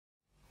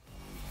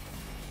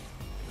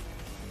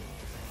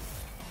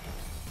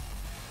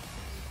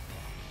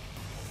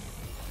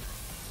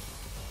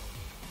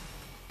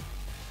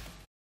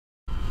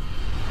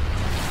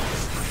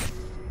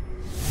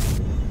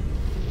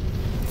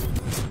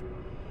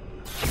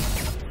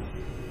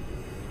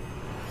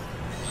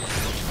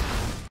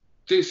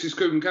This is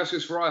KUGAN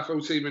CASSIUS for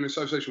IFL team in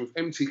association with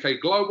MTK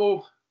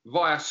Global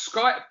via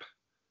Skype.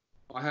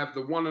 I have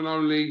the one and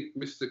only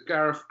Mr.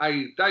 Gareth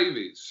A.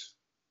 Davies.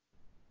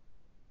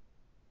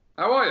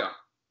 How are you?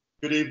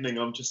 Good evening.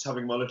 I'm just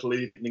having my little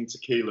evening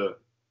tequila,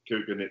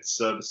 KUGAN. It's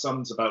the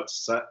sun's about to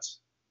set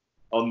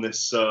on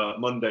this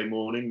Monday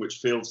morning, which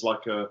feels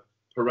like a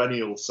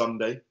perennial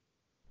Sunday.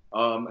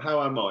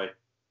 How am I?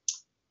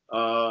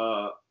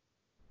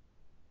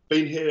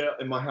 Been here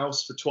in my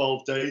house for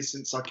 12 days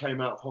since I came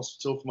out of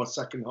hospital for my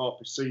second heart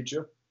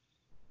procedure.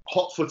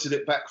 Hot-footed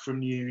it back from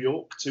New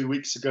York 2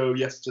 weeks ago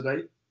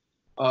yesterday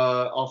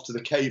after the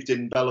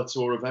caved-in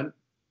Bellator event.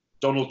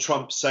 Donald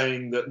Trump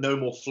saying that no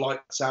more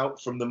flights out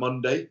from the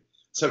Monday.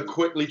 So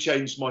quickly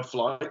changed my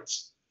flight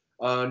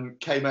and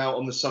came out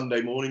on the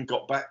Sunday morning,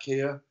 got back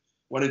here,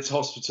 went into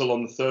hospital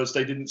on the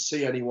Thursday, didn't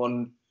see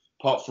anyone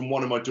apart from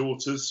one of my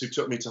daughters who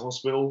took me to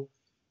hospital,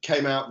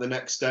 came out the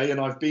next day, and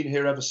I've been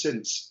here ever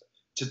since.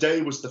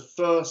 Today was the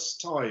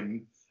first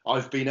time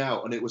I've been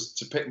out, and it was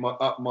to pick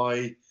up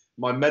my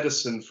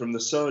medicine from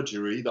the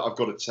surgery that I've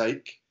got to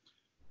take,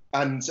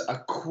 and a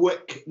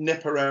quick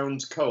nip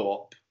around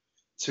Co-op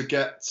to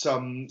get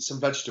some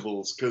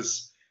vegetables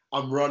because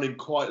I'm running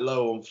quite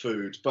low on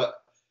food. But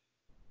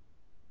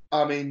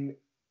I mean,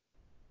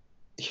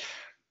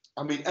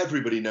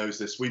 everybody knows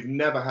this. We've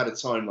never had a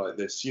time like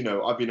this. You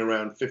know, I've been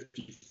around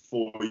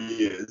 54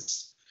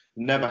 years,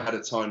 never had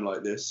a time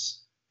like this.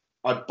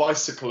 I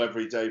bicycle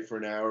every day for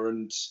an hour,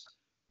 and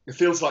it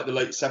feels like the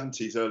late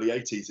 70s, early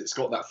 80s. It's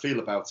got that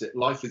feel about it.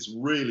 Life is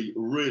really,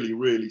 really,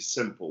 really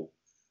simple.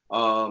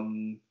 How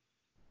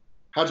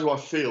do I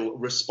feel?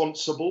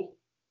 Responsible.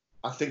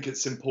 I think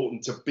it's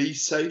important to be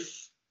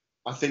safe.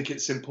 I think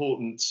it's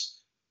important,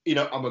 you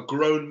know, I'm a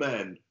grown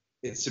man.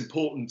 It's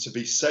important to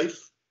be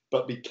safe,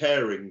 but be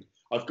caring.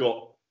 I've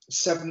got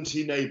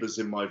 70 neighbours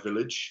in my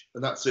village,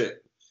 and that's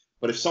it.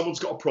 But if someone's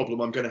got a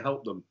problem, I'm going to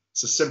help them.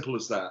 It's as simple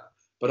as that.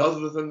 But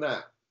other than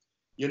that,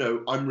 you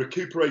know, I'm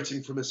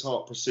recuperating from this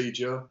heart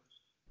procedure.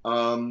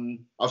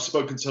 I've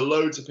spoken to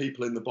loads of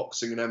people in the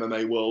boxing and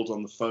MMA world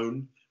on the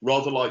phone,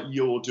 rather like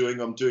you're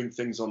doing. I'm doing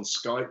things on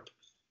Skype.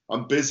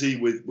 I'm busy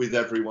with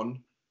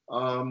everyone.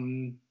 But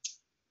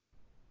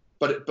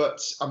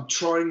I'm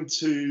trying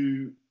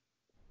to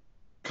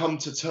come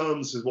to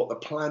terms with what the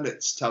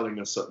planet's telling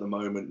us at the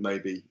moment,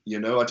 maybe. You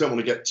know, I don't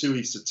want to get too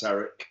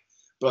esoteric,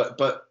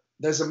 but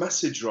there's a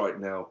message right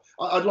now.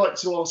 I'd like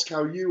to ask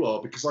how you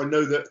are, because I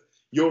know that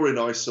you're in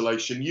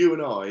isolation. You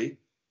and I,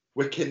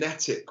 we're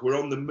kinetic. We're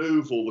on the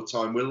move all the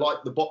time. We're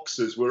like the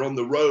boxers. We're on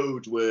the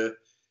road. You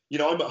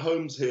know, I'm at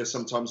homes here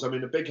sometimes. I'm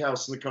in a big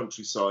house in the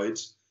countryside.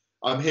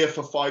 I'm here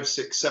for 5,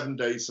 6, 7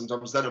 days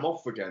sometimes. Then I'm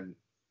off again.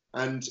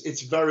 And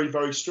it's very,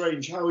 very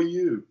strange. How are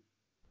you?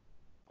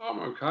 I'm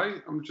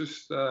okay. I'm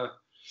just, trying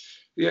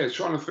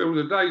to fill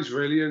the days,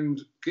 really,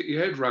 and get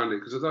your head around it,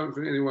 because I don't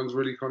think anyone's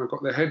really kind of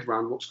got their head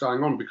around what's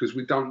going on, because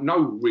we don't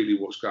know really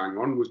what's going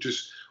on.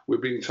 We're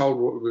being told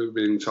what we're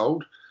being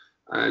told.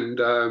 And,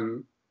 I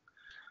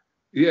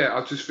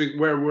just think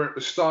where we're at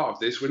the start of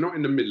this, we're not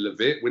in the middle of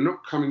it. We're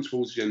not coming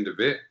towards the end of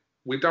it.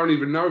 We don't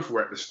even know if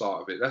we're at the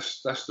start of it.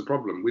 That's the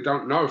problem. We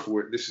don't know if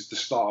this is the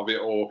start of it,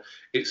 or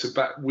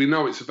we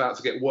know it's about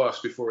to get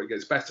worse before it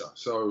gets better.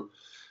 So,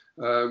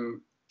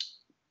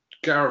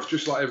 Gareth,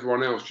 just like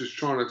everyone else, just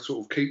trying to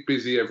sort of keep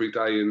busy every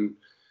day and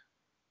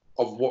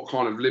of what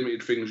kind of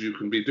limited things you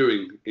can be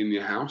doing in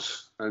your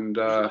house. And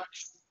are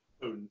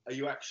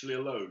you actually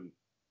alone?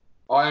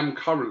 I am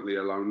currently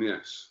alone,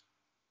 yes.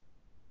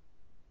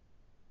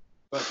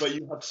 But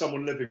you have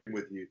someone living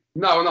with you?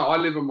 No, I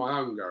live on my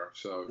own, Gareth.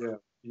 So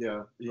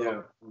yeah.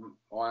 I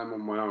am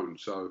on my own.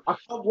 So I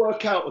can't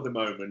work out at the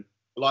moment.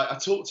 Like, I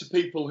talk to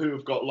people who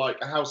have got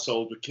like a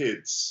household with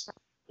kids,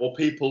 or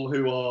people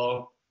who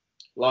are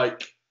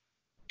like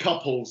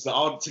couples that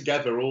aren't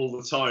together all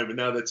the time, and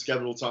now they're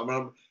together all the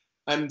time.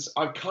 And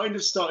I'm kind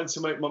of starting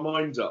to make my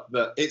mind up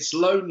that it's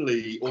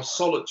lonely or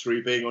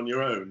solitary being on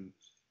your own,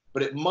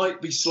 but it might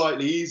be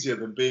slightly easier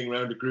than being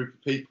around a group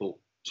of people.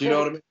 Do you know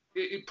what I mean?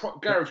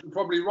 Gareth, you're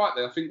probably right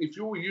there. I think if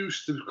you're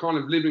used to kind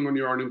of living on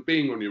your own and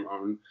being on your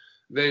own,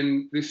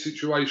 then this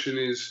situation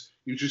is,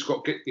 you just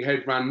got to get your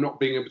head around not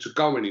being able to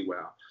go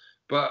anywhere.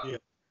 But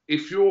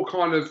if you're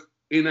kind of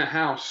in a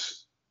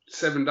house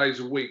 7 days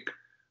a week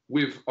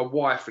with a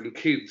wife and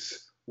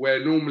kids,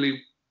 where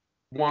normally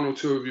one or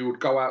two of you would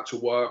go out to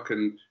work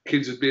and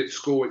kids would be at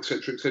school,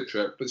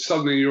 etc., but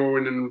suddenly you're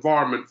in an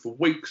environment for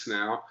weeks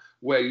now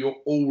where you're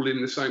all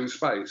in the same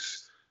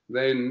space,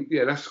 then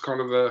that's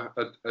kind of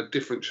a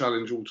different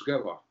challenge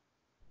altogether.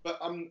 But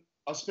I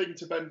was speaking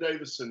to Ben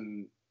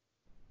Davison,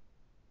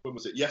 when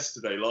was it?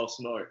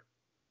 Last night,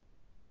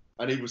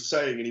 and he was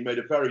saying, and he made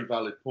a very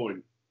valid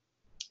point,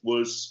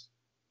 was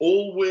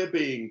all we're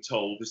being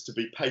told is to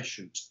be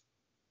patient,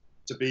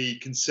 to be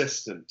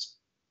consistent,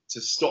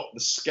 to stop the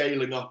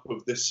scaling up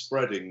of this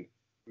spreading.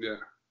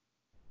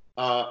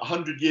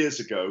 100 years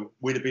ago,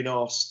 we'd have been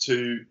asked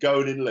to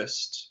go and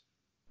enlist,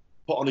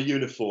 put on a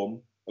uniform,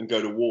 and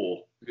go to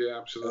war. Yeah,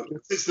 absolutely.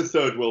 It's the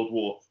Third World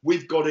War.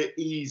 We've got it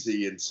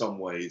easy in some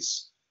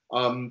ways.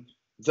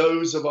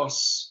 Those of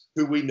us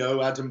who we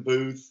know, Adam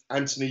Booth,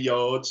 Anthony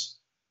Yard.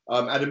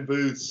 Adam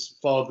Booth's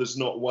father's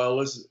not well,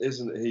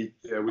 isn't he?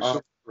 Yeah, we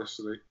saw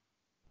yesterday.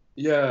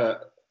 Yeah.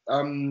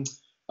 I'm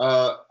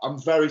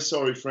very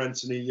sorry for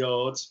Anthony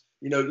Yard.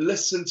 You know,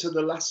 listen to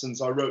the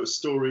lessons. I wrote a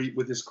story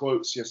with his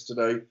quotes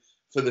yesterday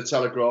for the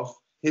Telegraph.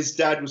 His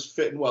dad was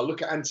fit and well.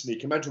 Look at Anthony.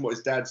 Can you imagine what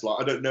his dad's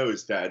like? I don't know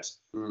his dad,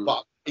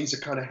 but he's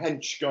a kind of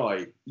hench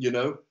guy, you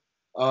know?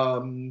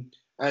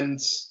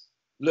 And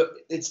look,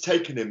 it's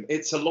taken him.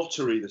 It's a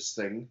lottery, this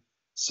thing.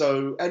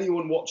 So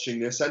anyone watching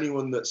this,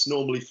 anyone that's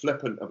normally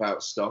flippant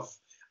about stuff,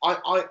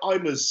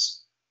 I'm as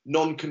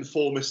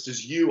non-conformist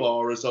as you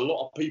are, as a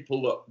lot of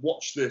people that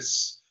watch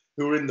this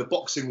who are in the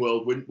boxing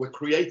world. We're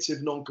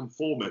creative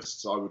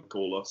non-conformists, I would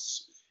call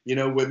us. You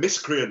know, we're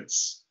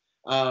miscreants,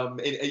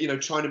 you know,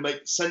 trying to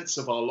make sense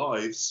of our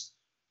lives.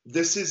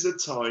 This is a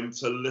time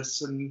to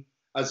listen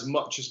as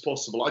much as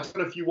possible. I don't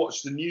know if you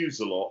watch the news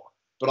a lot,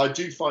 but I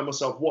do find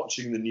myself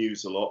watching the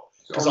news a lot.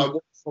 Because I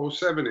watch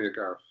 7 here,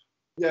 Gareth.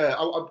 Yeah,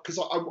 because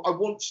I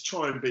want to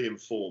try and be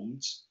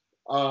informed.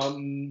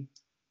 And,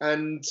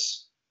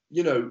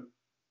 you know,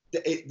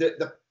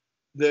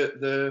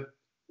 the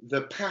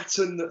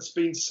pattern that's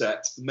been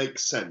set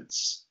makes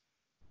sense.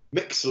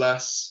 Mix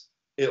less,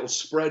 it'll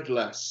spread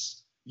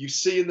less. You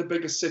see in the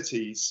bigger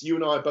cities, you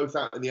and I are both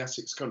out in the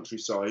Essex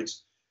countryside,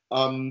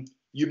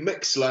 you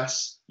mix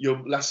less,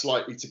 you're less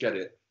likely to get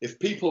it. If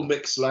people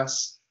mix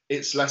less,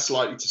 it's less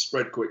likely to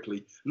spread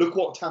quickly. Look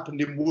what happened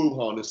in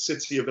Wuhan, a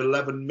city of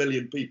 11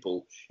 million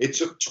people. It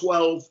took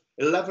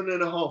 11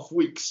 and a half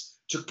weeks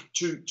to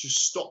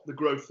stop the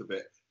growth of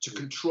it, to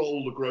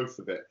control the growth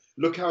of it.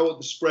 Look how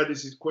the spread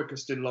is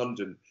quickest in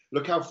London.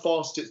 Look how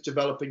fast it's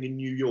developing in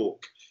New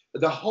York.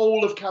 The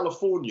whole of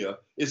California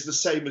is the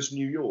same as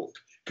New York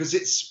because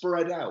it's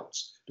spread out,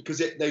 because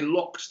they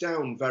locked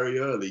down very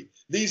early.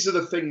 These are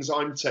the things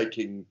I'm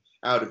taking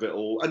out of it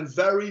all. And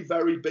very,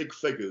 very big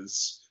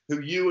figures who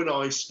you and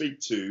I speak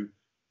to,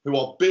 who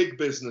are big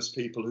business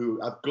people,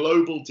 who have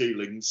global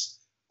dealings,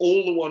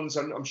 all the ones,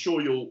 and I'm sure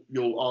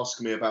you'll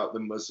ask me about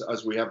them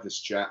as we have this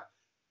chat.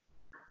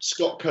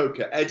 Scott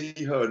Coker,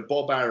 Eddie Hearn,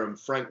 Bob Arum,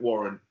 Frank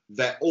Warren,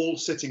 they're all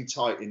sitting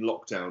tight in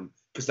lockdown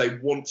because they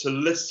want to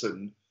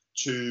listen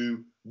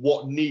to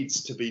what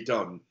needs to be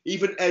done.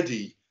 Even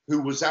Eddie,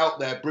 who was out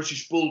there,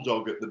 British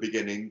Bulldog at the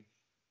beginning,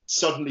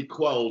 suddenly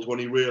quelled when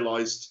he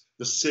realised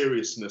the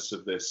seriousness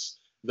of this,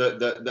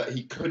 that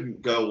he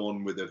couldn't go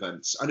on with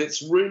events. And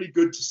it's really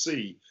good to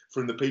see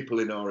from the people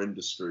in our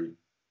industry.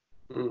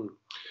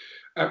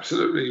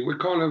 Absolutely. We're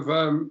kind of,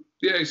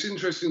 yeah, it's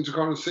interesting to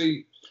kind of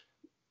see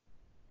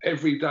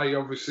every day.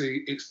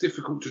 Obviously, it's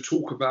difficult to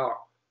talk about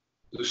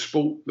the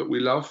sport that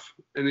we love,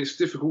 and it's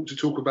difficult to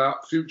talk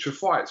about future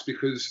fights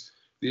because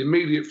the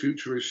immediate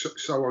future is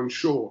so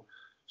unsure.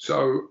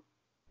 So,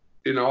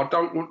 you know, I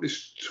don't want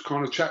this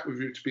kind of chat with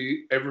you to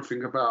be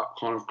everything about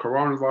kind of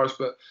coronavirus,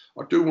 but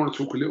I do want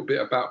to talk a little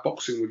bit about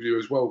boxing with you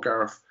as well,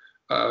 Gareth.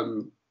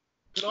 Can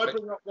I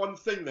bring up one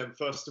thing then,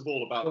 first of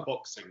all, about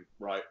boxing,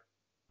 right?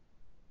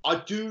 I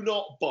do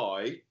not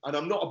buy, and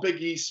I'm not a big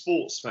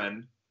esports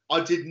fan,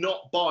 I did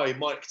not buy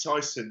Mike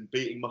Tyson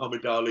beating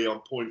Muhammad Ali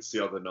on points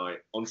the other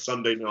night, on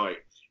Sunday night,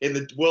 in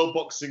the World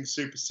Boxing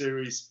Super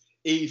Series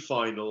E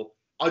final.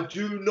 I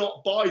do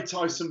not buy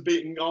Tyson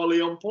beating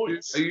Ali on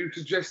points. Are you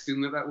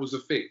suggesting that was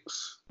a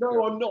fix?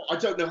 No, I'm not. I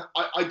don't know.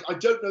 I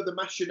don't know the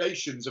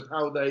machinations of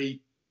how they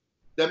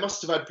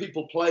must have had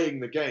people playing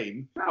the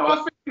game. No, I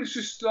think it's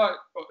just like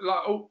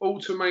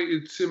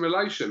automated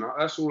simulation.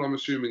 That's all I'm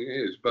assuming it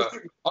is. But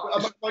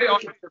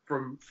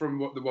from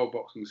what the World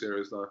Boxing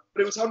Series, though.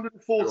 But it was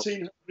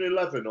 114,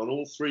 111 on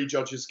all three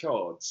judges'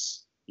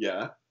 cards.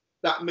 Yeah,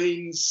 that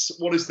means,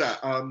 what is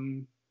that?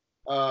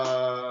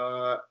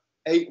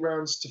 8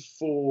 rounds to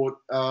 4.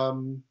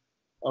 Oh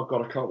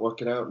God, I can't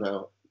work it out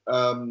now.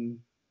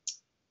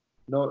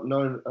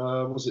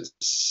 Was it?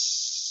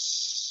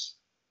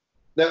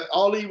 Now,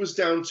 Ali was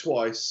down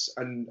twice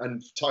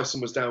and Tyson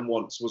was down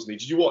once, wasn't he?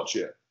 Did you watch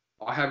it?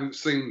 I haven't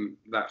seen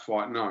that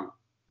fight, no.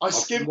 I've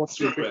skimmed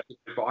through it.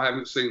 But I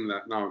haven't seen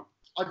that, no.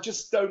 I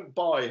just don't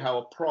buy how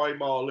a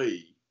prime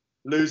Ali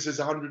loses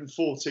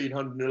 114,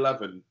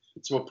 111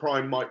 to a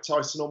prime Mike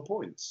Tyson on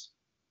points.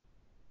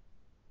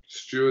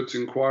 Stewart's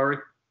inquiry?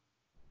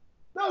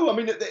 No, I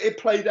mean, it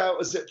played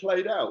out as it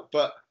played out.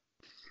 But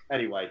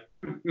anyway,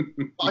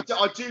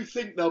 I do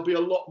think there'll be a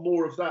lot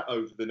more of that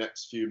over the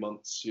next few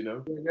months, you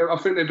know. Yeah, I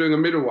think they're doing a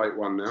middleweight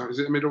one now. Is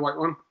it a middleweight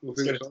one? I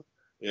think so.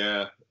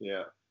 Yeah.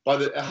 By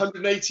the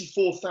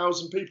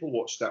 184,000 people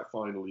watched that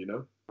final, you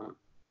know. Right.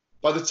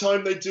 By the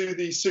time they do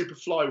the super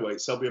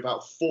flyweights, there'll be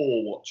about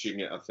 4 watching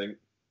it, I think.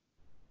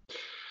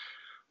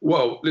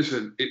 Well,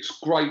 listen, it's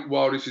great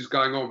while this is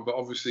going on, but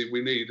obviously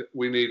we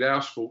need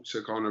our sport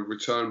to kind of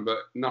return, but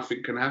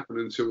nothing can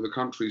happen until the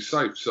country's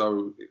safe.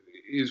 So it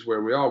is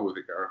where we are with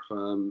it, Gareth.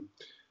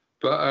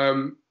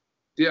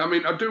 Yeah, I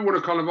mean, I do want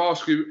to kind of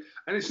ask you,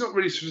 and it's not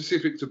really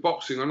specific to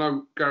boxing. I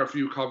know, Gareth,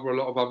 you cover a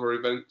lot of other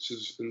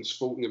events and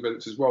sporting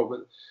events as well,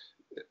 but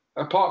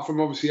apart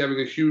from obviously having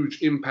a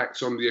huge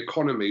impact on the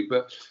economy,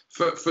 but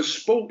for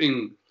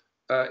sporting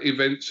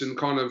events and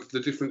kind of the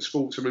different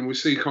sports. I mean, we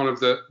see kind of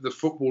the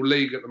Football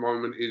League at the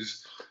moment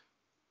is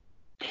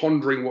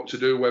pondering what to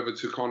do, whether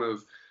to kind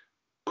of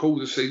call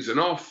the season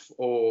off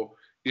or,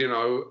 you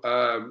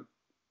know,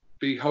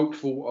 be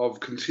hopeful of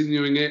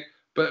continuing it.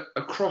 But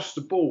across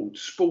the board,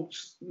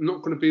 sports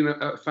not going to be in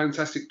a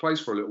fantastic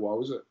place for a little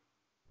while, is it?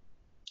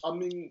 I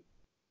mean,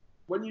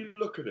 when you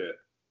look at it,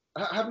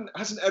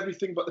 hasn't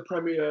everything but the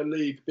Premier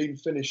League been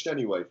finished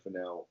anyway for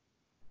now?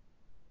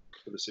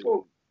 For the season?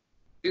 Well,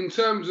 in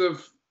terms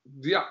of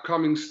the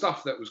upcoming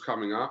stuff that was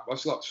coming up,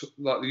 it's like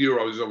the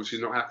Euros is obviously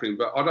not happening,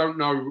 but I don't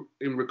know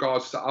in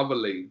regards to other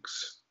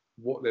leagues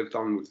what they've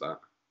done with that.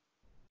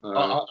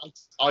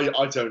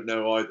 I don't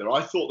know either.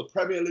 I thought the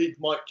Premier League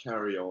might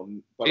carry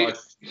on, but it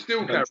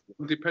still carry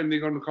on,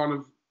 depending on kind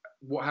of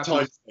what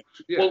happens.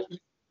 Yeah.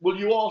 Well,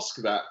 you ask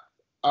that.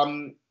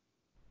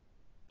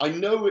 I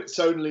know it's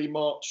only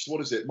March. What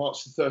is it?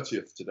 March the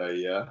 30th today.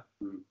 Yeah.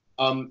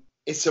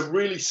 It's a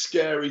really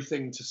scary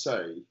thing to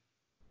say,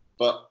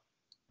 but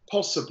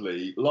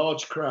possibly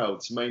large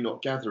crowds may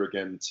not gather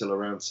again until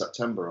around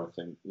September. I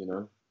think, you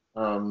know.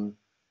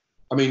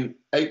 I mean,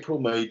 April,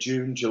 May,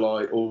 June,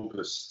 July,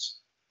 August.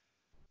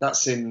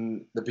 That's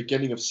in the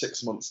beginning of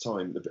 6 months'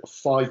 time,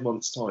 5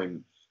 months'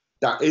 time.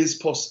 That is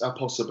a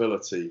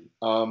possibility.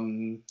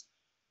 You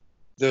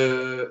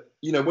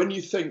know, when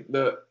you think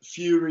that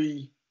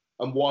Fury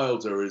and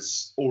Wilder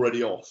is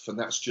already off, and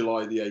that's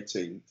July the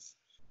 18th,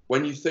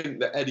 when you think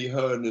that Eddie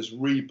Hearn has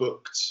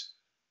rebooked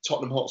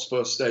Tottenham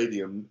Hotspur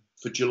Stadium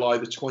for July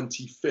the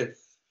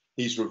 25th,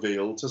 he's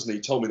revealed, hasn't he?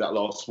 He told me that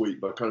last week,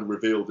 but I kind of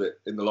revealed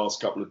it in the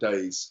last couple of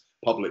days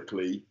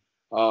publicly.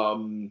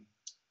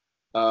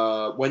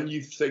 When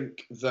you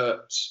think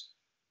that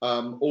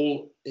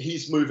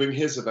he's moving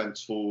his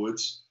events forward,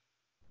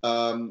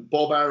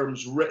 Bob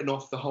Arum's written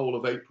off the whole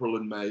of April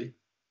and May.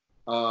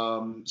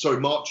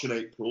 March and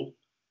April.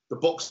 The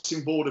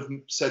Boxing Board have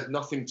said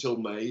nothing till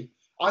May.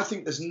 I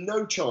think there's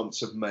no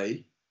chance of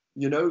May.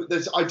 You know,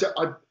 Gareth,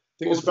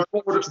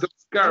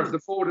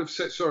 the board have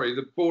said. Sorry,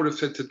 the board have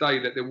said today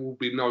that there will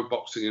be no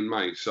boxing in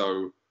May.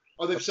 So.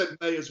 Oh, they've said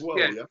May as well.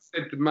 Yeah,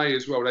 said May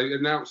as well. They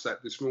announced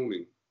that this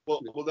morning. Well,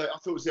 I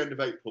thought it was the end of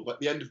April, but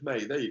the end of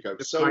May. There you go.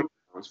 So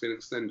it's been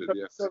extended.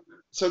 Yeah.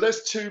 So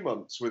there's 2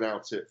 months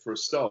without it for a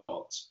start.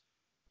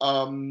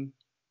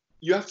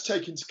 You have to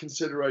take into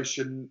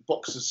consideration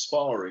boxers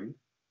sparring,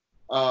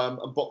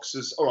 and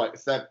boxers. All right,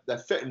 if they're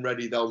fit and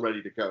ready, they're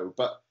ready to go.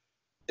 But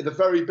in the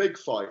very big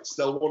fights,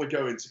 they'll want to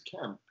go into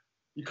camp.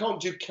 You can't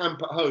do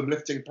camp at home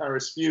lifting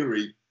Paris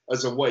Fury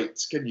as a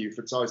weight, can you,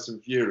 for Tyson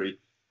Fury,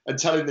 and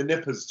telling the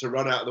nippers to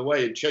run out of the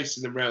way and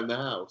chasing them around the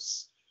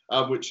house.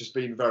 Which has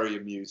been very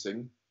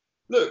amusing.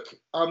 Look,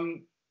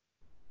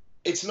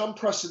 it's an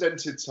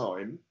unprecedented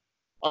time.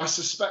 I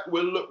suspect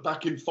we'll look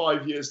back in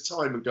 5 years'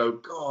 time and go,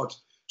 God,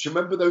 do you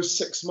remember those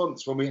 6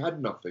 months when we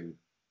had nothing?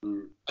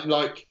 And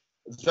like,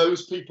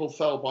 those people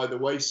fell by the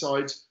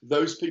wayside.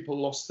 Those people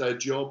lost their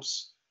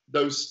jobs.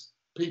 Those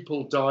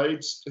people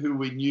died who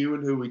we knew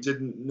and who we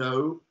didn't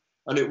know.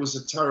 And it was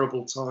a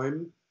terrible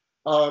time.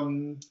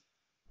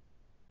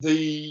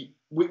 We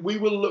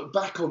will look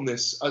back on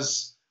this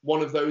as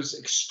one of those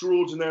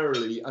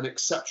extraordinarily and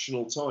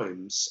exceptional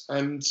times.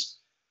 And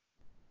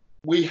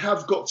we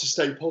have got to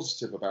stay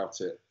positive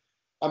about it.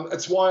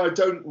 It's why I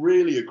don't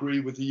really agree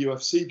with the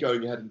UFC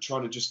going ahead and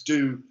trying to just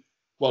do,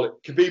 well,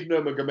 Khabib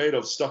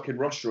Nurmagomedov's stuck in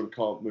Russia and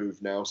can't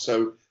move now.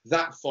 So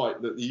that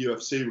fight that the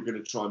UFC were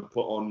going to try and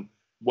put on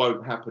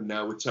won't happen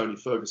now with Tony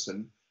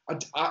Ferguson.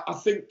 I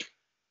think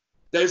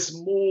there's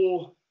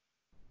more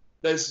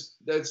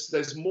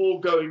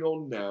going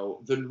on now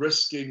than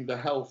risking the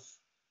health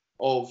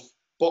of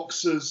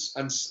boxers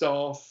and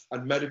staff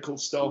and medical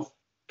staff,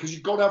 because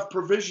you've got to have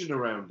provision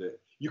around it.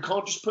 You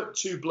can't just put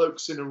 2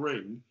 blokes in a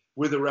ring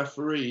with a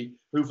referee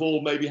who've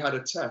all maybe had a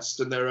test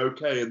and they're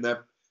okay and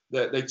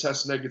they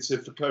test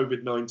negative for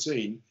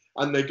COVID-19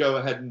 and they go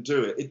ahead and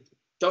do it. It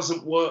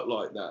doesn't work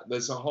like that.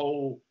 There's a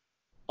whole...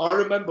 I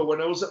remember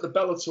when I was at the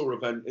Bellator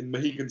event in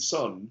Mohegan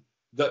Sun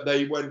that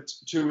they went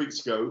 2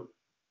 weeks ago,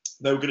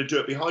 they were going to do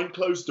it behind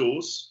closed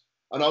doors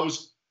and I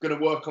was going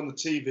to work on the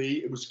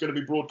TV. It was going to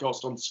be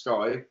broadcast on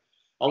Sky.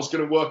 I was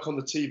going to work on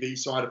the TV,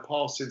 so I had a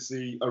pass into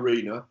the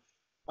arena.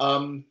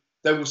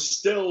 There was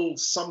still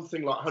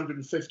something like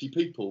 150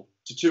 people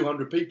to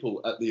 200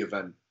 people at the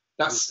event.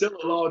 That's still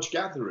a large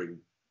gathering,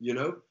 you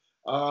know.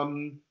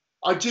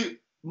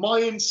 My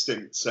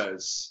instinct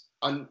says,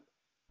 and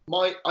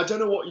I don't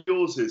know what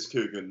yours is,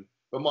 KUGAN,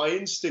 but my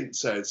instinct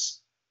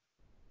says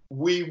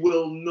we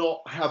will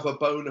not have a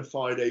bona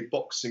fide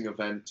boxing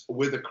event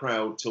with a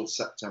crowd till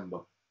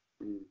September.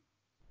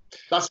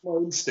 That's my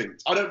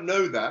instinct. I don't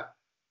know that.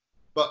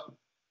 But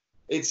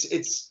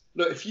it's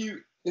look, if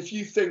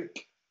you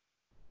think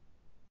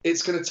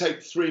it's going to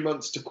take 3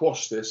 months to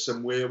quash this,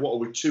 and we're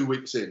 2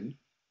 weeks in,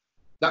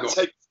 that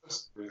takes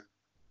us.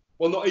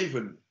 Well, not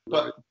even.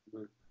 But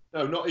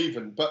no, not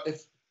even. But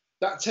if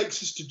that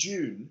takes us to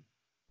June,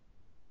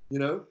 you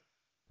know,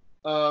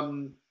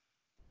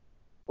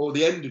 or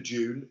the end of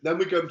June, then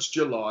we go to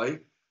July.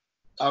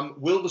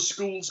 Will the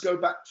schools go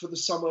back for the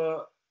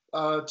summer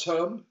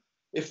term,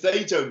 if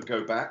they don't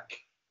go back,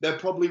 there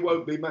probably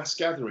won't be mass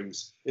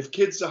gatherings. If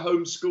kids are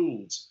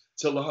homeschooled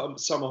till the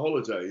summer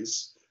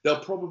holidays, they'll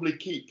probably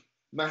keep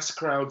mass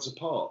crowds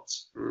apart.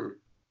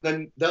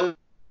 Then they'll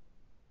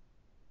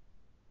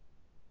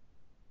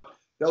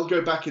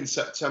go back in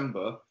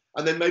September,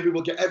 and then maybe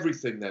we'll get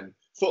everything then.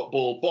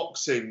 Football,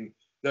 boxing,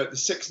 the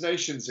Six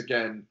Nations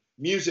again,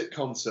 music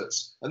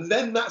concerts. And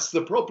then that's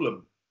the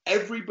problem.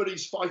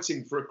 Everybody's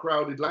fighting for a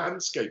crowded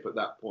landscape at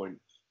that point.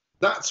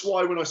 That's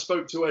why when I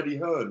spoke to Eddie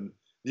Hearn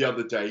the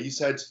other day, he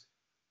said,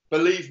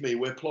 believe me,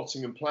 we're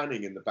plotting and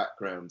planning in the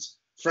background.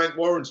 Frank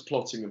Warren's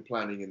plotting and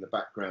planning in the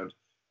background.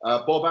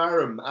 Bob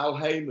Arum, Al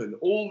Heyman,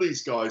 all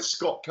these guys,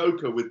 Scott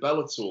Coker with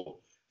Bellator,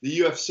 the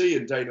UFC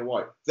and Dana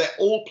White, they're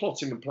all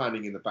plotting and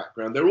planning in the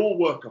background. They're all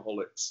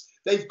workaholics.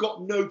 They've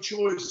got no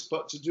choice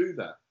but to do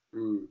that.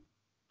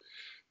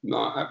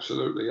 No,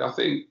 absolutely. I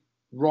think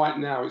right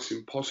now it's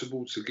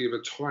impossible to give a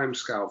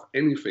timescale of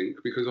anything,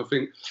 because I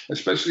think,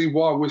 especially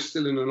while we're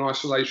still in an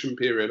isolation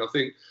period, I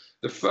think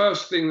the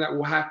first thing that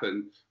will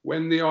happen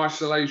when the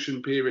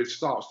isolation period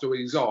starts to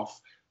ease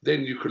off,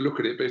 then you could look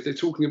at it. But if they're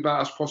talking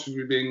about us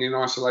possibly being in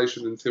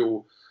isolation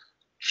until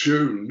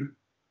June,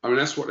 I mean,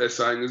 that's what they're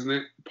saying, isn't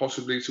it?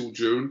 Possibly till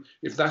June.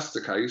 If that's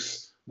the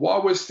case,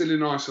 while we're still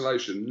in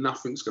isolation,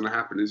 nothing's going to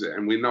happen, is it?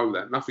 And we know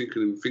that. Nothing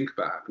can even think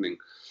about happening.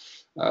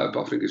 But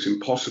I think it's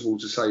impossible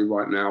to say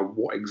right now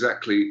what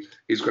exactly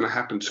is going to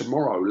happen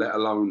tomorrow, let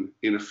alone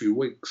in a few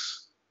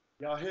weeks.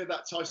 Yeah, I hear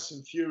that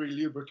Tyson Fury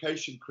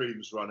lubrication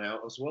creams run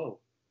out as well.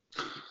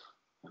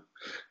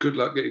 Good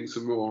luck getting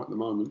some more at the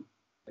moment.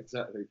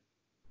 Exactly.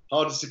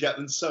 Harder to get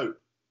than soap.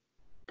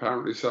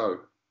 Apparently so.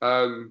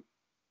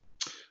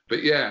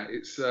 But yeah,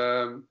 it's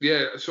sorry,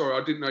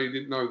 I didn't know you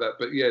didn't know that.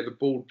 But yeah, the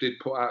board did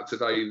put out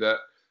today that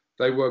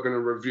they were going to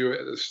review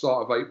it at the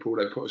start of April.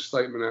 They put a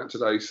statement out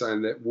today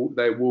saying that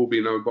there will be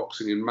no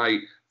boxing in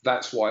May.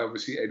 That's why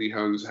obviously Eddie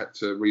Hearn's had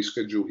to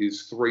reschedule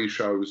his 3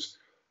 shows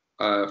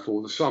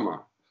for the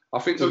summer. I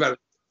think so it's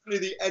only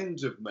the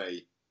end of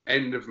May.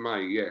 End of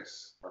May,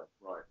 yes.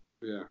 Right.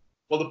 Yeah.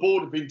 Well, the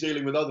board have been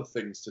dealing with other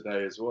things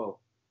today as well.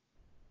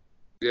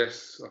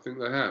 Yes, I think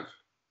they have.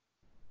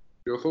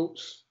 Your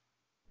thoughts?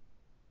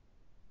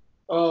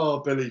 Oh,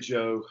 Billy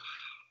Joe.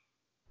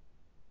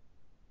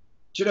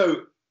 Do you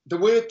know, the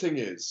weird thing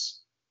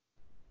is,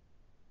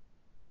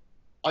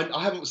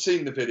 I haven't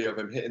seen the video of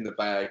him hitting the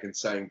bag and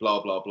saying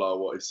blah, blah, blah,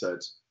 what he said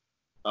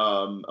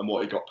and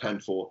what he got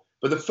penned for.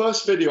 But the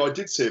first video I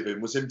did see of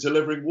him was him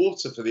delivering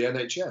water for the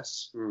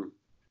NHS.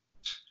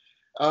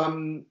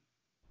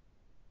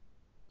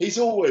 He's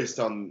always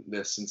done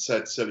this and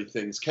said silly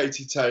things.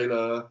 Katie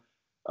Taylor,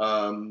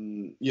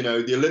 you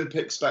know, the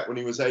Olympics back when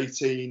he was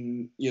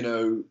 18, you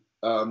know,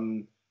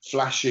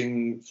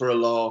 flashing for a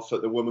laugh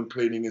at the woman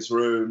cleaning his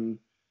room.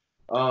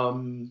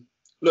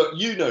 Look,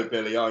 you know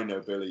Billy, I know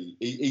Billy.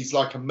 He's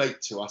like a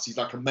mate to us. He's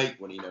like a mate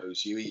when he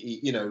knows you.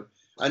 You know,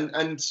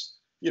 and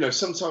you know,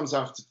 sometimes I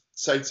have to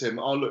say to him,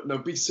 "Oh, look, no,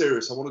 be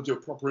serious. I want to do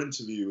a proper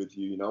interview with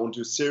you. You know, I want to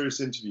do a serious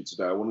interview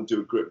today. I want to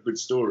do a good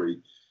story."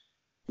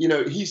 You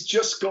know, he's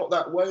just got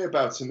that way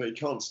about him that he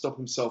can't stop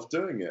himself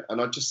doing it, and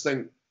I just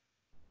think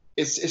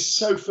it's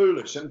so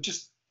foolish. And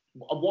just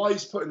why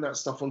he's putting that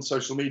stuff on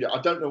social media,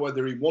 I don't know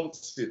whether he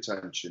wants the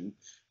attention.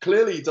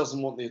 Clearly, he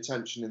doesn't want the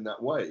attention in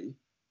that way.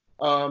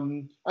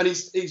 And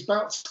he's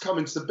about to come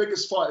into the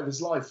biggest fight of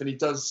his life, and he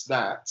does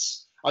that.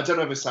 I don't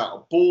know if it's out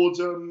of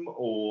boredom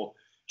or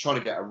trying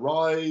to get a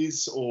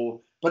rise,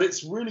 but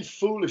it's really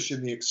foolish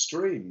in the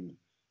extreme.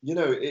 You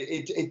know,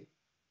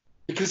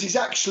 because he's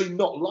actually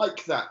not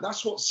like that.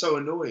 That's what's so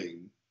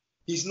annoying.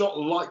 He's not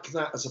like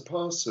that as a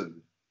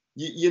person.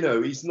 You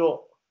know, he's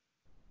not.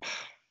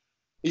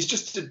 He's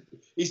just a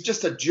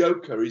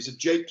joker. He's a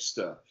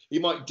japester. He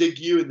might dig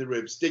you in the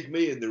ribs, dig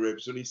me in the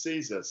ribs when he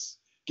sees us,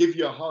 give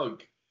you a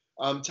hug,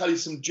 tell you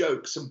some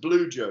jokes, some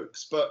blue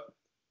jokes. But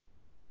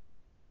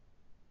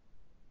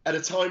at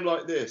a time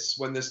like this,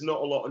 when there's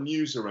not a lot of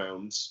news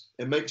around,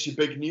 it makes you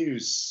big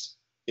news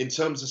in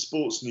terms of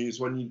sports news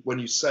when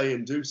you say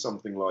and do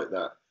something like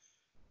that.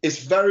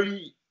 It's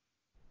very,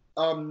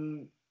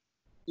 you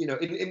know,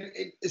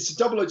 it's a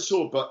double-edged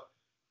sword, but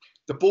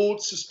the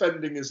board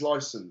suspending his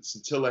license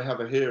until they have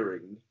a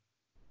hearing,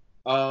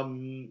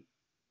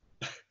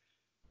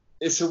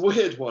 it's a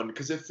weird one,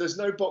 because if there's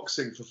no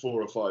boxing for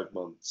 4 or 5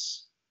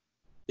 months,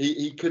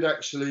 he could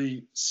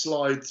actually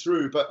slide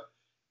through. But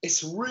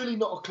it's really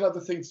not a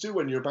clever thing to do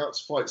when you're about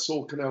to fight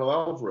Saul Canelo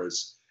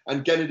Alvarez,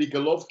 and Gennady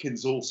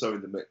Golovkin's also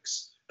in the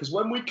mix. Because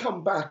when we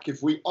come back,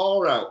 if we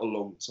are out a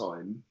long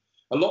time,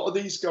 a lot of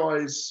these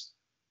guys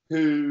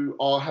who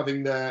are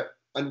having their...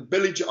 And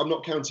I'm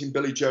not counting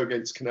Billy Joe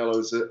against Canelo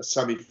as a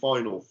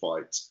semi-final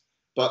fight,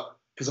 but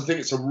because I think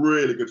it's a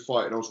really good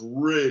fight, and I was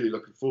really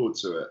looking forward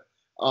to it.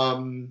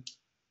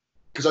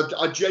 Because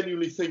I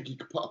genuinely think he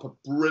could put up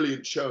a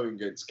brilliant showing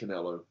against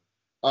Canelo.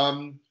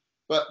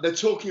 But they're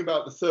talking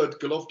about the third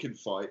Golovkin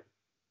fight.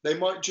 They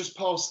might just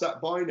pass that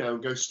by now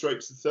and go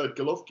straight to the third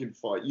Golovkin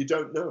fight. You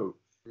don't know.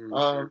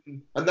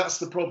 And that's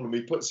the problem.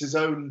 He puts his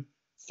own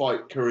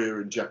fight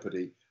career in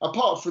jeopardy.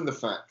 Apart from the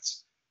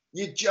fact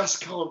You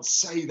just can't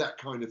say that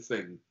kind of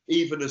thing,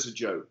 even as a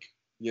joke.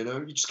 You know,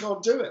 you just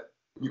can't do it.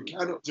 You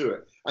cannot do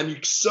it. And you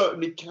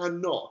certainly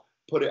cannot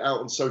put it out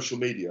on social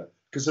media.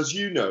 Because as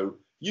you know,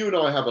 you and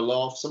I have a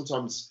laugh.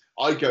 Sometimes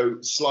I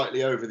go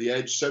slightly over the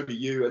edge, so do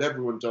you, and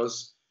everyone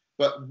does.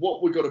 But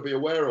what we've got to be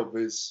aware of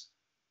is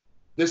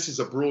this is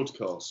a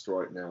broadcast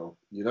right now,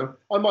 you know.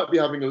 I might be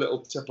having a little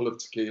tipple of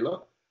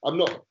tequila. I'm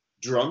not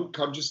drunk.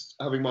 I'm just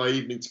having my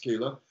evening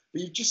tequila.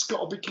 But you've just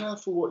got to be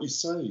careful what you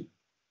say.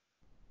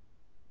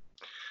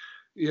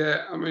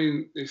 Yeah, I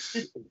mean, it's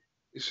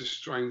a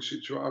strange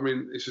situation. I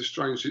mean, it's a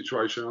strange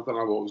situation. I don't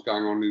know what was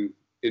going on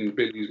in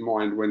Billy's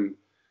mind when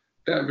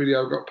that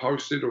video got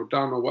posted or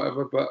done or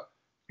whatever. But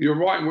you're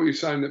right in what you're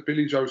saying, that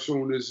Billy Joe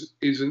Saunders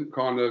isn't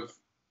kind of,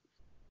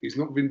 he's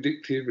not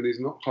vindictive and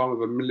he's not kind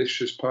of a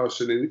malicious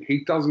person. And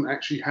he doesn't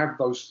actually have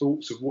those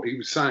thoughts of what he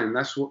was saying.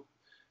 That's what's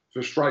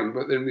frustrating.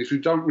 But then if you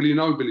don't really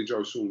know Billy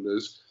Joe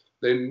Saunders,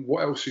 then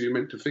what else are you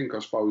meant to think, I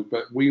suppose?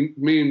 But me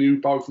and you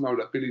both know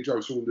that Billy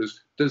Joe Saunders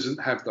doesn't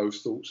have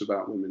those thoughts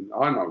about women.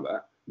 I know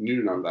that,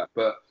 you know that,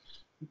 but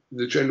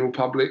the general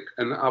public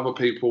and other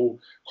people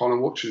kind of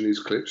watching these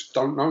clips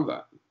don't know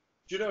that.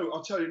 Do you know,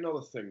 I'll tell you another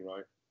thing,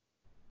 right?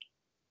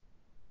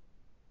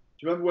 Do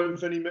you remember when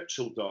Vinnie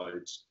Mitchell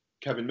died,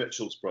 Kevin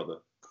Mitchell's brother?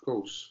 Of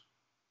course.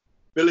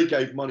 Billy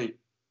gave money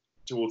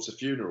towards the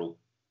funeral,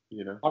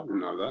 you know. I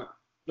didn't know that.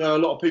 No, a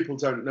lot of people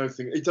don't know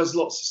things. He does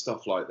lots of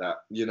stuff like that,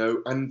 you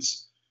know, and,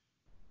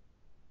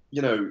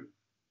 you know,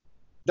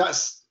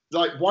 that's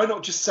like, why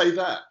not just say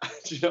that?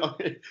 Do you know what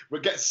I mean?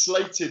 But get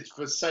slated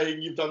for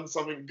saying you've done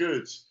something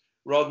good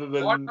rather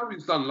than... Well, I know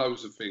he's done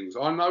loads of things.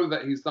 I know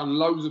that he's done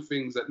loads of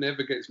things that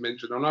never gets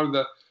mentioned. I know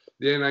that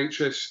the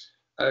NHS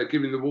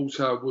giving the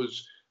water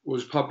was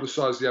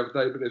publicised the other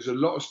day, but there's a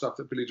lot of stuff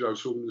that Billy Joe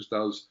Saunders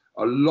does,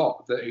 a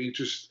lot that he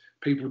just...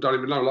 people don't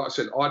even know. Like I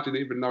said, I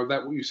didn't even know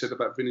that, what you said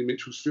about Vinnie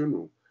Mitchell's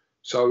funeral.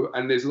 So,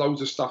 and there's loads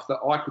of stuff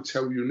that I could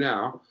tell you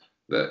now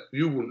that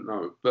you wouldn't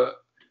know.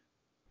 But,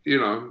 you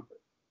know,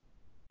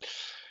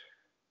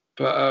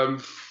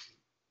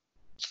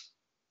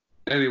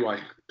 anyway,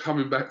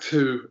 coming back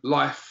to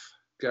life,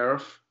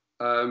 Gareth,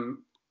 how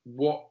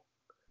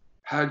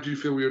do you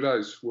feel your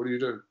days? What do you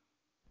do?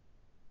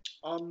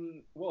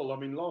 Well, I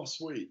mean, last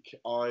week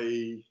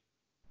I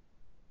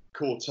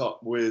caught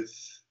up with...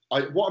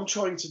 what I'm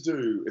trying to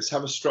do is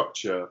have a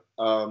structure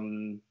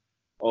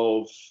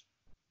of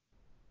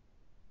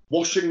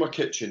washing my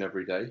kitchen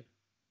every day,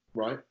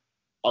 right?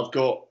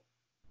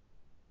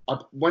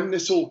 When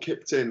this all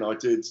kicked in, I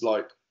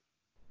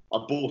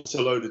bought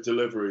a load of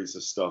deliveries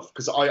of stuff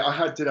because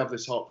I did have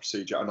this heart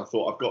procedure, and I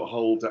thought I've got to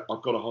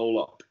hole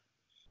up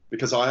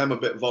because I am a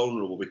bit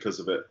vulnerable because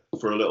of it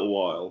for a little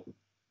while.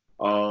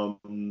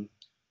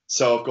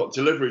 So I've got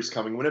deliveries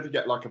coming. Whenever you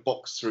get like a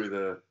box through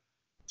the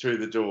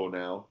door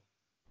now,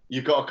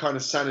 you've got to kind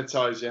of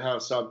sanitize your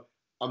house. So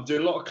I'm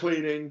doing a lot of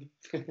cleaning.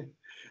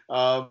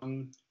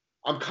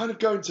 I'm kind of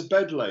going to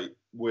bed late,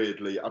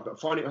 weirdly. I'm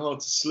finding it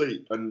hard to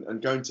sleep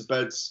and going to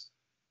bed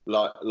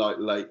like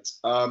late.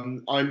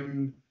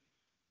 The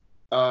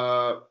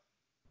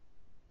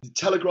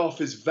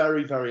Telegraph is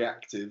very, very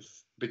active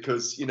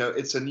because, you know,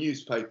 it's a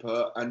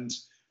newspaper and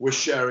we're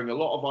sharing a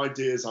lot of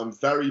ideas. I'm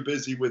very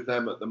busy with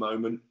them at the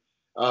moment.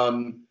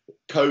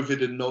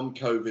 COVID and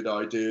non-COVID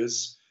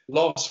ideas.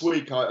 Last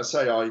week, I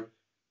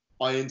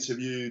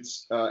interviewed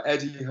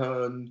Eddie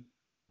Hearn,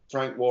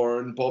 Frank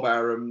Warren, Bob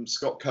Arum,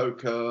 Scott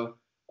Coker,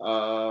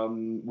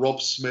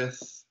 Rob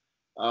Smith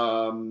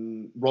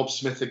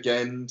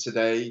again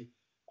today.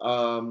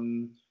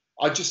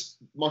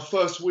 My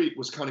first week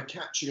was kind of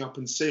catching up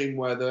and seeing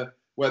where the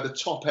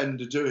top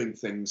end are doing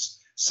things.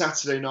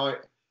 Saturday night,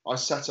 I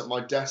sat at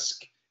my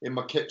desk in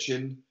my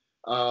kitchen.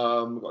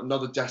 I've got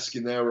another desk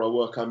in there where I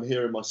work. I'm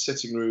here in my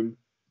sitting room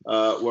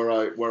where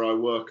I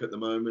work at the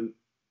moment.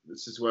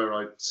 This is where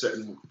I sit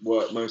and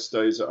work most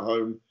days at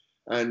home.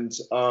 And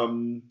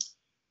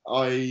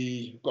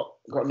I got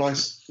a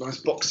nice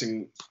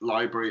boxing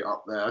library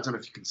up there. I don't know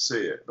if you can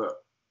see it,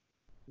 but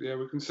yeah,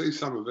 we can see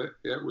some of it.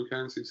 Yeah, we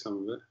can see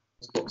some of it.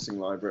 Boxing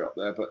library up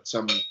there, but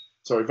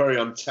sorry, very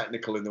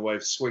untechnical in the way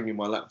of swinging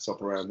my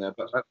laptop around there.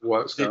 But that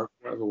works, Gareth.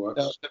 Whatever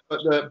works.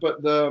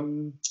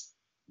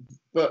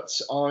 But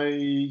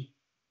I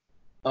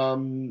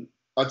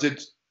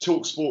did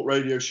Talk Sport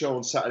radio show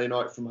on Saturday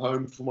night from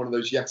home from one of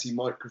those Yeti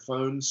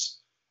microphones.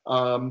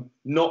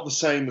 Not the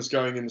same as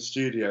going in the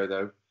studio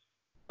though.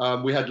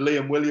 We had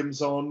Liam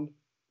Williams on.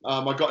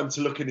 I got him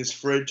to look in his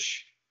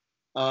fridge.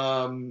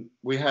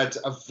 We had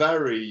a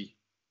very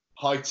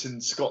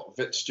heightened Scott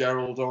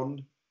Fitzgerald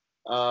on.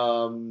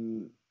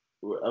 And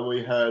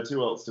we had,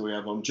 who else do we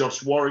have on?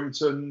 Josh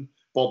Warrington,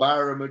 Bob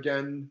Arum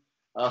again.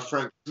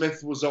 Frank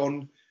Smith was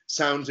on,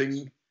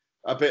 sounding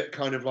a bit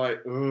kind of like,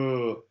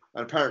 ugh.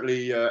 And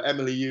apparently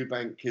Emily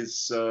Eubank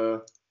is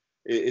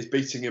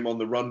beating him on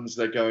the runs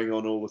they're going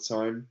on all the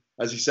time.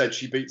 As he said,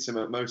 she beats him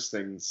at most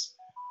things.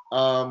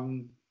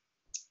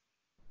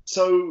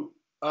 So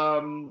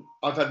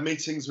I've had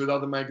meetings with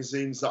other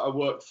magazines that I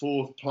work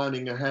for,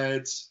 planning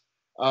ahead.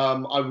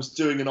 I was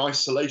doing an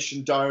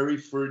isolation diary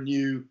for a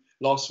new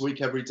last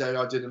week, every day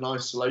I did an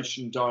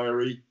isolation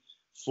diary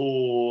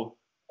for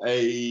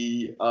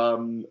a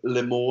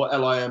Limor,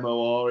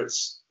 L-I-M-O-R.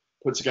 It's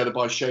put together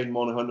by Shane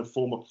Monaghan, a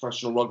former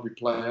professional rugby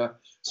player.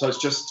 So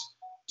it's just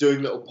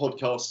doing little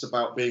podcasts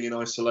about being in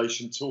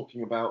isolation,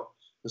 talking about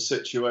the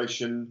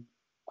situation.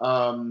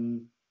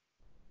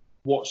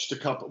 Watched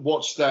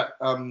that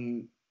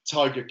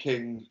Tiger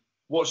King.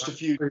 Watched a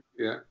few.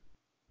 Yeah.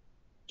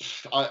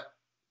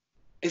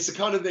 It's the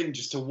kind of thing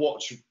just to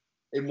watch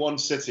in one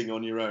sitting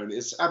on your own.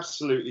 It's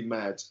absolutely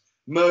mad.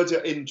 Murder,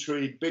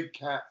 intrigue, big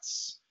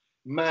cats,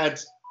 mad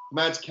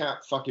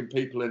cat fucking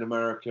people in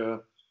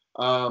America.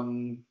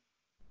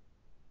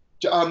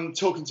 I'm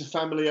talking to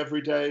family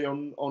every day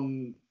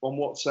on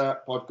WhatsApp.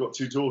 I've got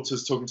 2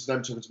 daughters, talking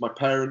to my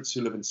parents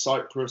who live in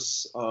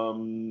Cyprus.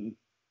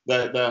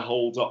 They're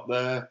holed up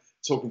there,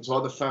 talking to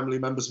other family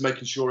members,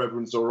 making sure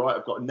everyone's all right.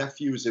 I've got a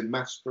nephew who's in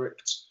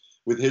Maastricht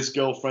with his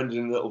girlfriend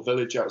in a little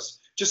village out.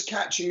 Just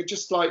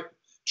like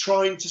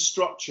trying to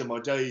structure my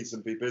days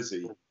and be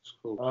busy.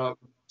 Cool.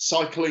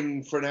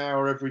 Cycling for an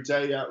hour every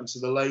day out into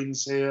the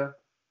lanes here.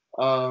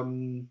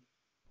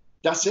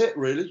 That's it,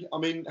 really. I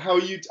mean, how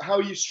are you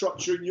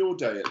structuring your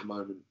day at the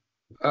moment?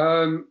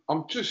 I'm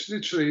just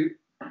literally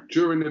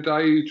during the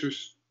day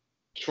just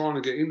trying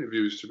to get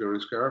interviews. To be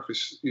honest, Gareth,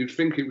 you'd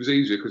think it was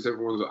easier because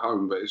everyone's at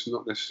home, but it's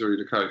not necessarily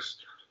the case.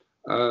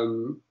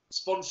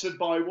 Sponsored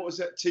by what is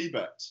it?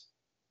 Tibet.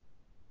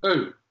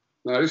 Oh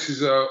no, this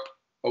is a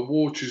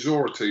War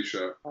Chisora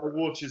t-shirt. A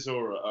War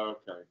Chisora. Oh,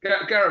 okay.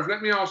 Gareth,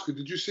 let me ask you: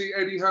 did you see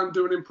Eddie Hearn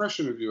do an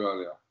impression of you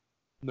earlier?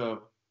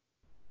 No.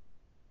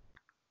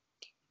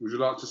 Would you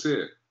like to see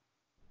it?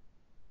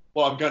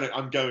 Well, I'm going to,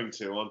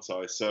 aren't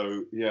I?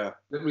 So yeah.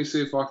 Let me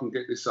see if I can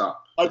get this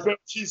up. I bet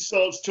he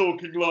starts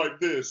talking like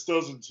this,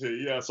 doesn't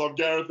he? Yes, I'm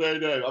Gareth A.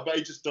 No. I bet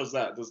he just does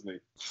that, doesn't he?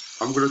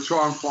 I'm going to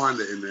try and find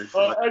it in there.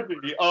 Edwin.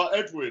 Okay, yeah.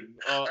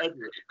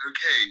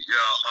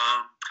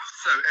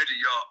 So Eddie,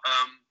 yeah.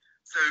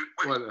 So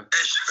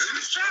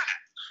who's that?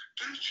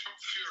 Digital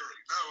Fury.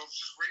 No, I was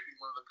just reading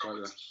one of the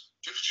comments.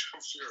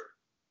 Digital Fury.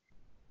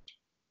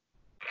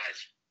 Right.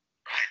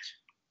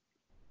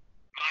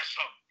 My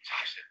song,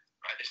 Tyson.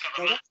 Right, it's not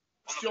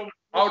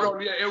Hold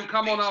on, yeah, it'll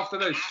come on after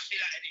this. When I see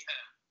that Eddie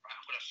Hearn, right,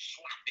 I'm going to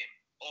slap him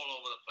all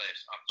over the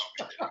place. I've got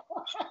to.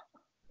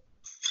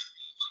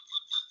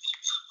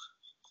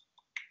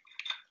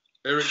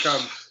 Here it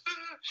comes.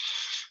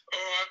 All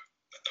right,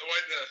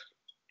 wait there.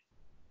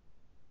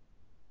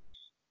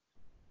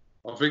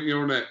 I think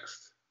you're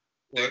next.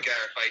 No,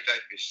 Gareth A.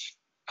 Davies.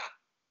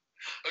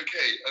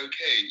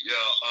 Okay,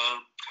 yeah.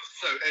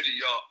 So Eddie,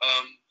 yeah.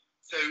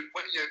 So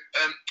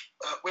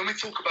when we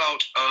talk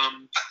about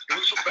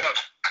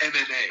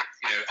MMA,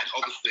 and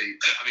obviously,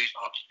 I mean,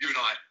 you and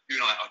I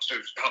are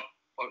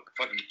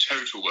fucking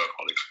total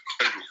workaholics,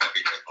 total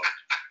fucking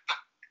workaholics.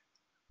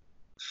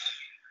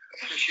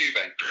 Chris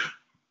Eubank.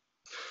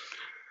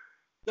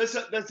 There's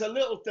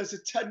a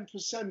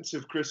 10%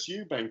 of Chris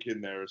Eubank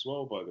in there as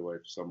well, by the way,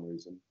 for some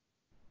reason.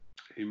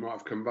 He might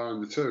have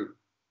combined the two.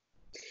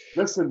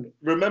 Listen,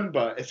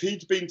 remember, if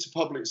he'd been to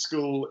public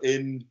school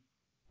in,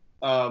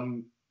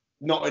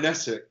 not in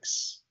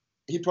Essex,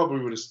 he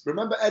probably would have.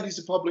 Remember, Eddie's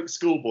a public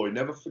school boy.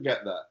 Never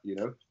forget that,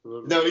 No,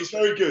 he's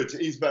very good.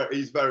 He's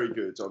very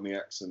good on the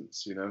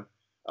accents,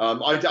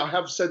 I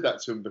have said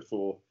that to him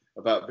before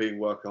about being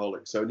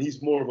workaholic. And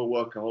he's more of a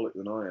workaholic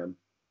than I am.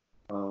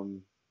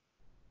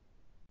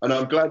 And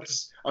I'm glad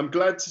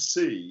to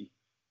see,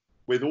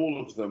 with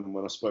all of them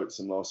when I spoke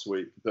to them last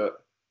week, that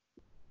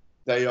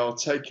they are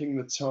taking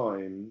the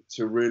time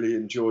to really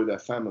enjoy their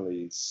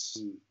families.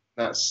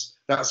 That's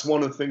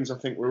one of the things I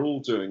think we're all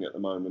doing at the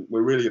moment.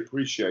 We're really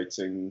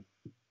appreciating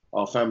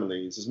our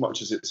families as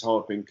much as it's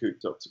hard being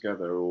cooped up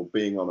together or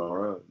being on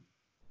our own.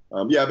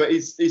 But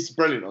he's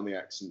brilliant on the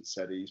accent,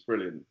 Eddie. He's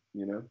brilliant,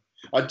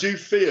 I do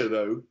fear,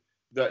 though,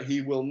 that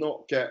he will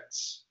not get...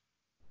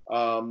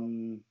 I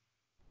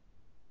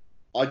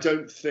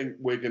don't think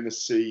we're going to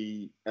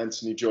see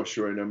Anthony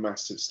Joshua in a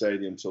massive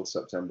stadium till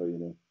September,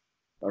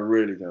 I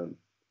really don't.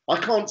 I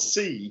can't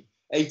see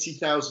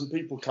 80,000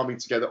 people coming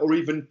together or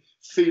even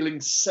feeling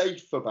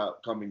safe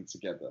about coming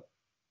together.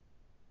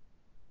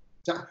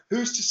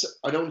 Who's to say?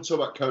 I don't want to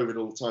talk about COVID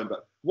all the time,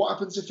 but what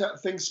happens if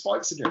that thing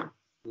spikes again?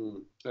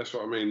 That's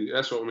what I mean.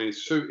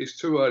 It's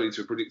too early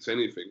to predict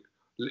anything.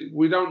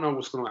 We don't know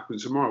what's going to happen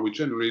tomorrow. We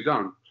generally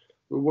don't.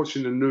 We're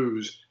watching the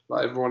news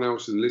like everyone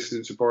else and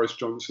listening to Boris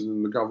Johnson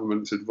and the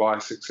government's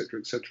advice, etc.,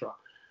 etc.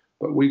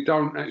 But we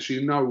don't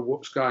actually know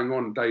what's going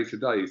on day to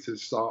day to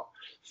start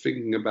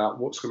thinking about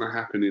what's going to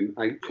happen in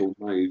April,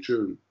 May,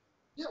 June.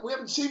 Yeah, we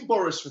haven't seen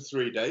Boris for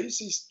 3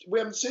 days. We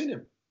haven't seen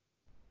him.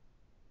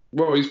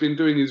 Well, he's been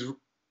doing his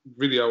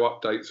video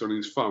updates on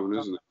his phone,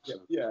 isn't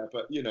it? Yeah,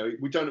 but we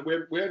don't.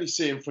 We only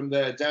see him from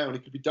there down. He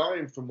could be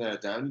dying from there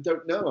down. You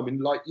don't know. I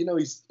mean,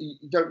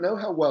 you don't know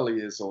how well he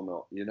is or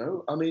not.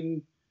 I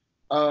mean,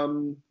 I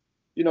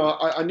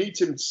need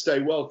him to stay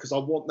well because I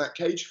want that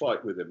cage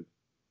fight with him.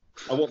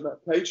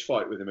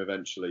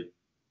 Eventually.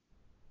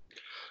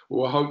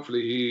 Well,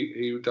 hopefully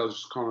he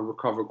does kind of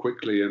recover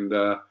quickly and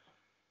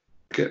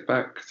get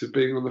back to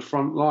being on the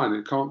front line.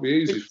 It can't be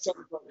easy. It's a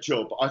great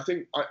job. I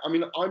think. I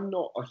mean, I'm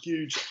not a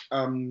huge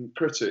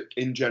critic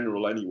in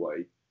general,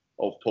 anyway,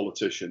 of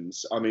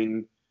politicians. I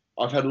mean,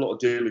 I've had a lot of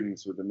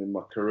dealings with them in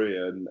my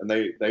career, and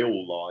they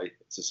all lie.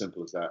 It's as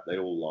simple as that. They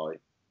all lie.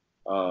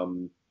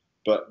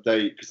 But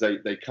because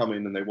they come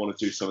in and they want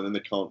to do something and they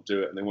can't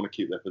do it, and they want to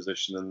keep their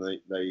position, and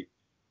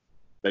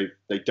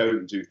they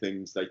don't do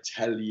things they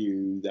tell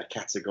you they're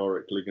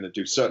categorically going to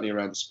do. Certainly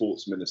around the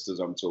sports ministers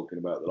I'm talking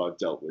about that I've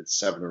dealt with,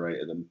 7 or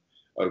 8 of them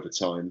over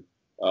time.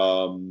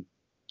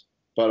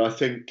 But I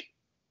think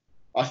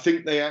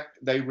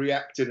they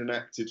reacted and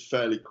acted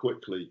fairly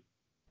quickly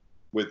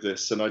with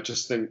this, and I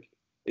just think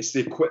it's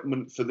the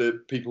equipment for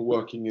the people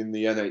working in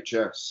the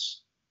NHS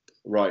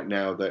right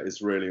now that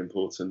is really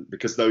important,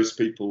 because those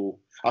people,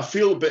 I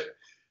feel a bit,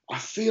 I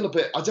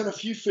don't know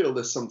if you feel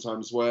this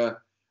sometimes,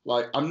 where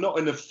like I'm not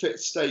in a fit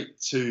state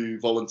to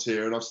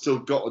volunteer and I've still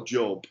got a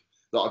job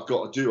that I've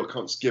got to do. I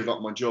can't just give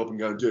up my job and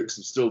go and do it because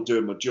I'm still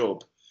doing my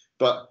job.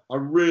 But I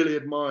really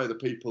admire the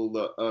people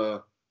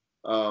that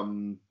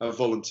have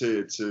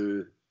volunteered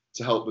to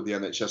help with the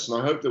NHS,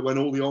 and I hope that when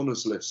all the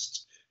honours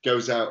list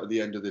goes out at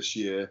the end of this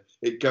year,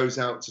 it goes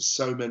out to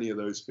so many of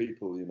those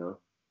people, you know.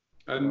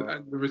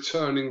 And the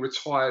returning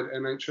retired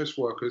NHS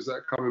workers that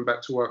are coming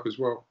back to work as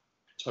well.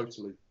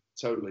 Totally,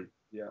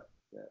 yeah.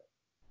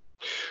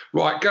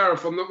 Right,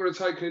 Gareth, I'm not going to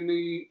take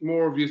any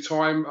more of your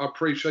time. I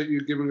appreciate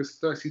you giving us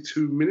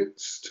 32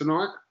 minutes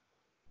tonight.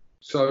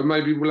 So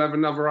maybe we'll have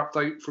another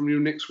update from you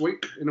next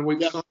week, in a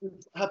week's time.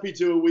 Happy to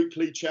do a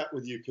weekly chat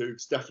with you,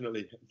 Cougs.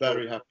 Definitely.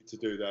 Very happy to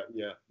do that.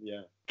 Yeah.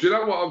 Do you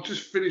know what? I'll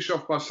just finish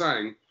off by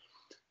saying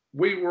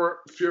we were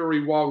at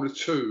Fury Wilder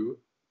 2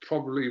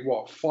 probably,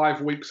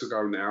 5 weeks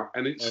ago now,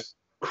 and it's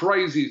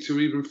crazy to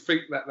even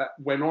think that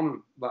went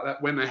on, like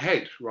that went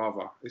ahead,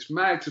 rather. It's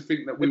mad to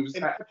think that we was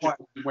that height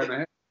and went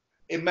ahead.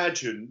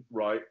 Imagine,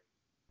 right,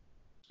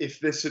 if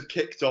this had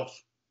kicked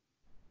off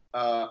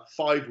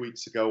 5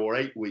 weeks ago or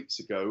 8 weeks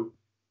ago,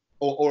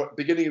 or at the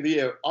beginning of the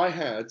year. I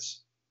had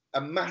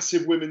a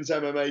massive women's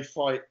MMA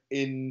fight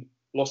in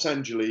Los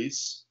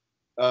Angeles,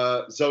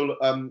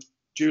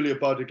 Julia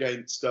Budd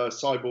against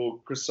Chris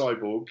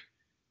Cyborg.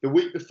 The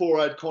week before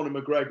I had Conor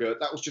McGregor.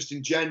 That was just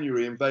in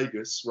January in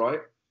Vegas, right?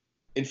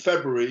 In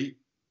February,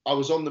 I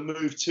was on the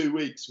move 2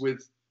 weeks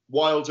with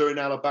Wilder in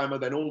Alabama,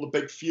 then all the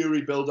big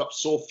Fury build-up,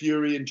 saw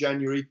Fury in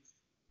January.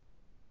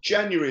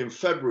 January and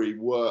February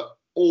were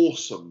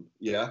awesome,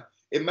 yeah?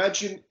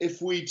 Imagine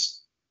if we'd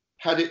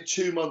had it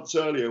 2 months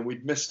earlier and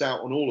we'd missed out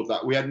on all of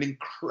that. We had an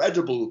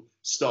incredible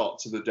start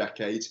to the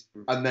decade,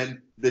 and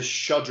then this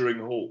shuddering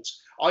halt.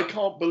 I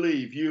can't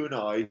believe you and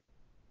I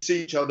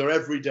see each other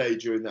every day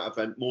during that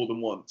event more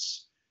than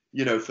once,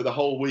 you know, for the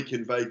whole week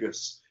in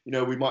Vegas. You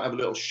know, we might have a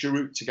little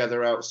cheroot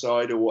together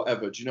outside or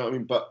whatever, do you know what I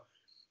mean? But,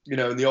 you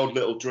know, and the odd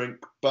little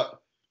drink.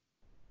 But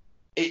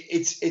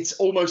it's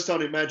almost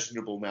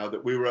unimaginable now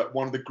that we were at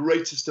one of the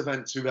greatest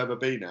events we've ever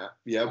been at,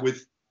 yeah,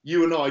 with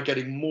you and I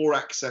getting more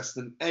access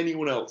than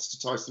anyone else to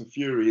Tyson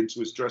Fury into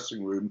his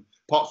dressing room,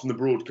 apart from the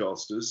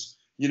broadcasters,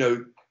 you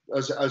know,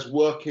 as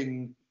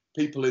working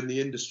people in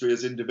the industry,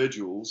 as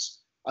individuals.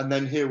 And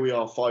then here we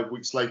are 5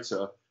 weeks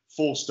later,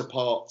 forced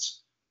apart,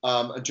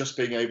 and just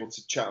being able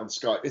to chat on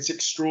Skype. It's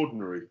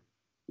extraordinary.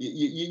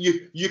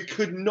 You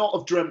could not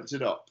have dreamt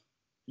it up.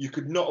 You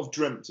could not have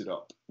dreamt it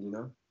up, you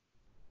know?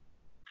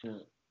 Yeah.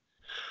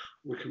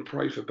 We can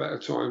pray for better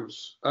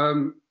times.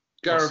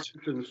 Gareth,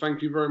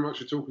 thank you very much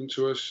for talking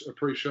to us.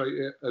 Appreciate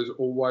it, as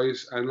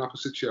always. And like I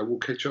said to you, we'll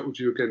catch up with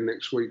you again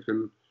next week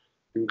and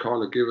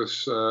kind of give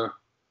us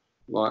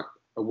like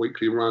a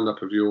weekly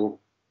roundup of your...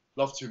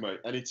 Love to, mate.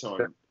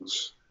 Anytime.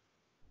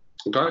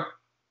 Okay.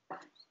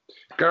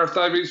 Gareth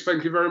Davies,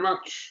 thank you very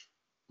much.